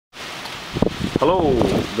Hello,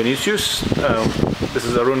 Vinicius. This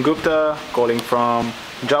is Arun Gupta calling from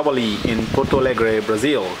Javali in Porto Alegre,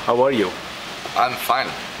 Brazil. How are you? I'm fine.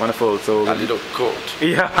 Wonderful. So a little cold.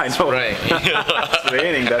 Yeah, I know. It's raining. It's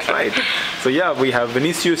raining. That's right. So yeah, we have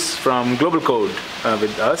Vinicius from Global Code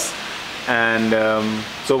with us. And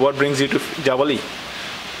so, what brings you to Javali?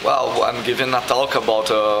 Well, I'm giving a talk about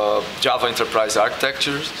Java Enterprise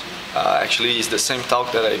Architectures. Actually, it's the same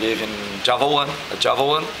talk that I gave in Java 1,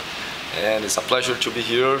 and it's a pleasure to be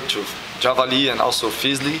here to Javali and also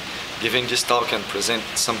Fizzly, giving this talk and present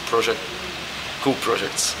some cool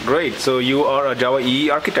projects. Great. So you are a Java EE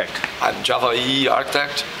architect. I'm Java EE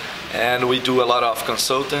architect, and we do a lot of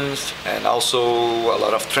consultants and also a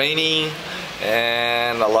lot of training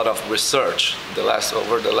and a lot of research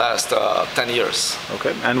over the last 10 years.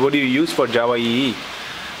 Okay. And what do you use for Java EE?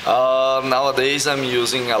 Nowadays I'm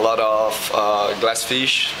using a lot of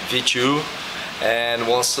GlassFish V2, and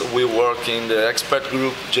once we work in the expert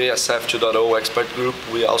group, JSF 2.0 expert group,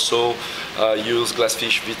 we also use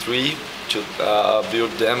GlassFish V3 to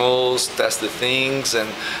build demos, test the things, and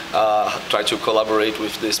try to collaborate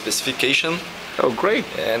with the specification. Oh, great.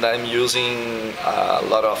 And I'm using a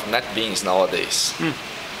lot of NetBeans nowadays.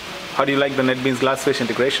 How do you like the NetBeans GlassFish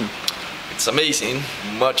integration? It's amazing,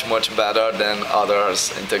 much better than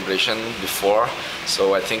others integration before.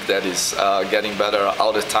 So I think that is getting better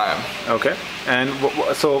all the time. Okay. And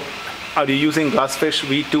so are you using GlassFish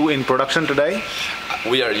V2 in production today?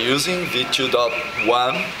 We are using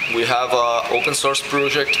V2.1. We have an open source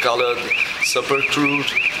project called Supertruth,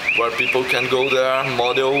 where people can go there,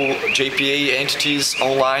 model JPA entities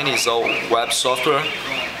online. Is all web software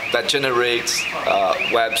that generates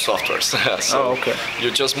web software. So okay.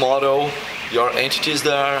 You just model your entities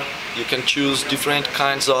there. You can choose different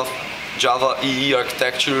kinds of Java EE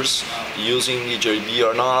architectures, using EJB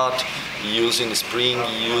or not, using Spring,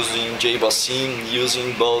 using JBoss,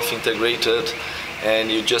 using both integrated,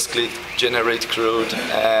 and you just click generate CRUD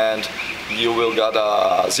and you will get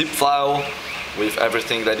a zip file with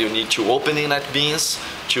everything that you need to open in NetBeans,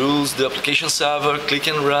 choose the application server, click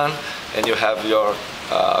and run, and you have your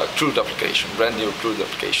CRUD application, brand new CRUD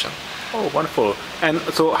application. Oh, wonderful. And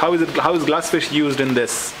so how is GlassFish used in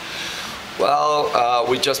this? Well,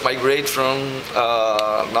 we just migrate from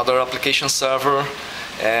another application server,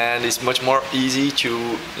 and it's much more easy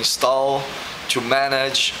to install, to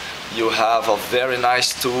manage. You have a very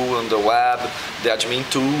nice tool on the web, the admin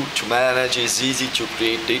tool to manage. It's easy to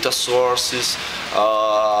create data sources,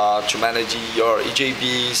 to manage your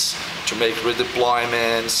EJBs, to make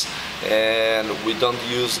redeployments, and we don't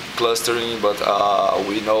use clustering, but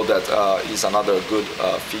we know that is another good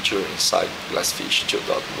feature inside GlassFish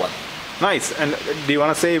 2.1. Nice. And do you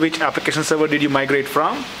want to say which application server did you migrate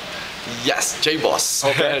from? Yes, JBoss.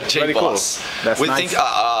 Okay, JBoss. very cool. That's we nice.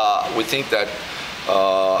 We think that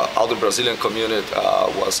all the Brazilian community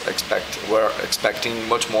were expecting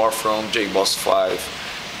much more from JBoss 5,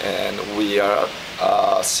 and we are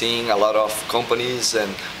seeing a lot of companies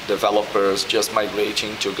and developers just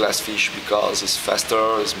migrating to GlassFish because it's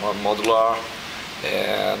faster, it's more modular,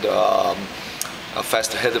 and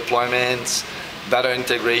faster head deployments, better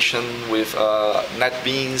integration with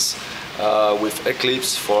NetBeans, with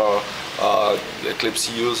Eclipse for Eclipse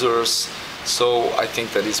users. So I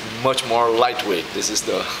think that is much more lightweight. This is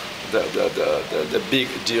the big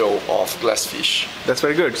deal of GlassFish. That's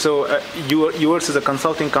very good. So yours is a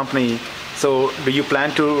consulting company. So do you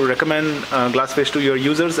plan to recommend GlassFish to your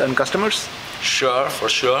users and customers? Sure, for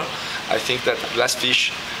sure. I think that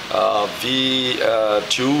GlassFish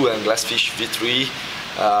V2 and GlassFish V3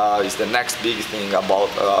 is the next big thing about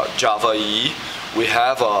Java EE. We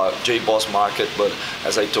have a JBoss market, but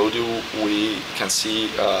as I told you, we can see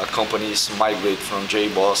companies migrate from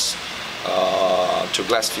JBoss to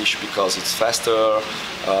GlassFish because it's faster.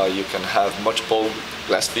 You can have multiple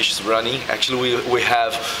GlassFishes running. Actually, we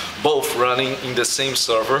have both running in the same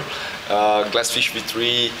server. GlassFish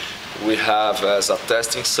V3 we have as a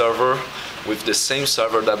testing server with the same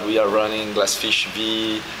server that we are running GlassFish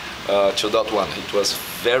V 2.1. It was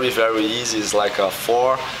very easy. It's like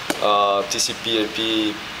 4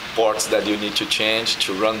 TCP/IP ports that you need to change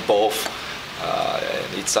to run both.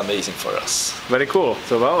 And it's amazing for us. Very cool.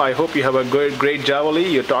 So well, I hope you have a great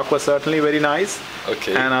Javali. Your talk was certainly very nice.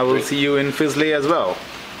 Okay. And I will see you in Fizzly as well.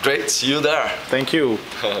 Great. See you there. Thank you.